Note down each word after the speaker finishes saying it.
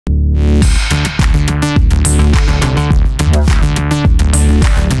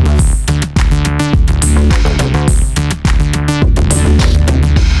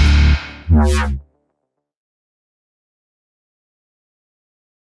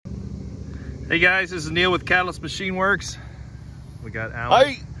Hey guys, this is Neil with Catalyst Machine Works. We got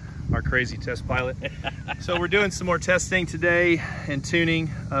Alan, our crazy test pilot. So we're doing some more testing today and tuning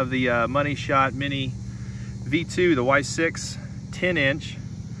of the Moneyshot Mini V2, the Y6 10-inch.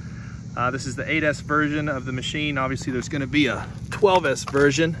 This is the 8S version of the machine. Obviously there's going to be a 12S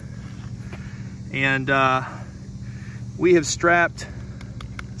version. And we have strapped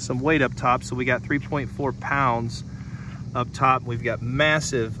some weight up top, so we got 3.4 pounds up top. We've got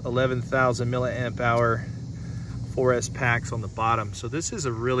massive 11,000 milliamp hour 4S packs on the bottom. So this is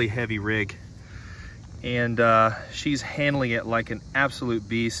a really heavy rig, and she's handling it like an absolute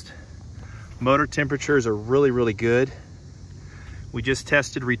beast. Motor temperatures are really good. We just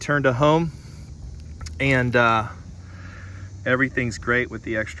tested return to home, and everything's great with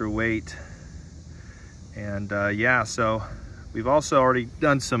the extra weight. And yeah, so we've also already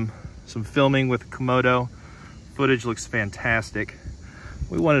done some filming with Komodo. Footage looks fantastic.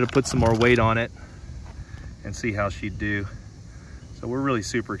 We wanted to put some more weight on it and see how she'd do. So we're really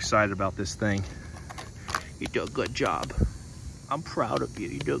super excited about this thing. You do a good job. I'm proud of you.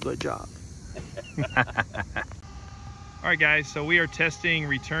 You do a good job. All right, guys, so we are testing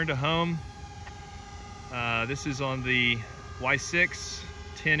return to home. This is on the Y6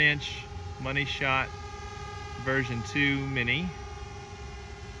 10-inch Moneyshot version 2 Mini,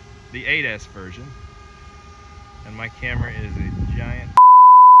 the 8S version. And my camera is a giant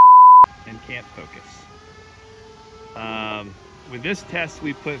and can't focus. With this test,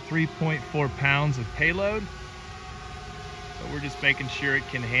 we put 3.4 pounds of payload. So we're just making sure it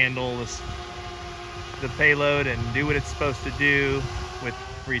can handle the payload and do what it's supposed to do with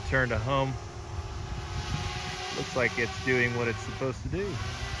return to home. Looks like it's doing what it's supposed to do.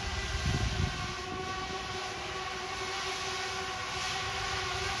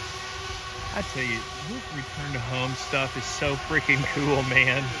 I tell you, this return to home stuff is so freaking cool,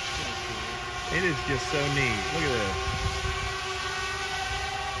 man. It is just so neat. Look at this.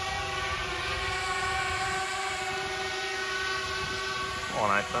 Come on,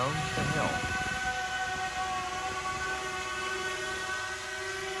 iPhone. What the hell?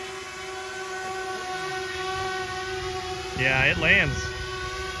 Yeah, it lands.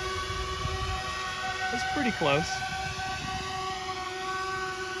 It's pretty close.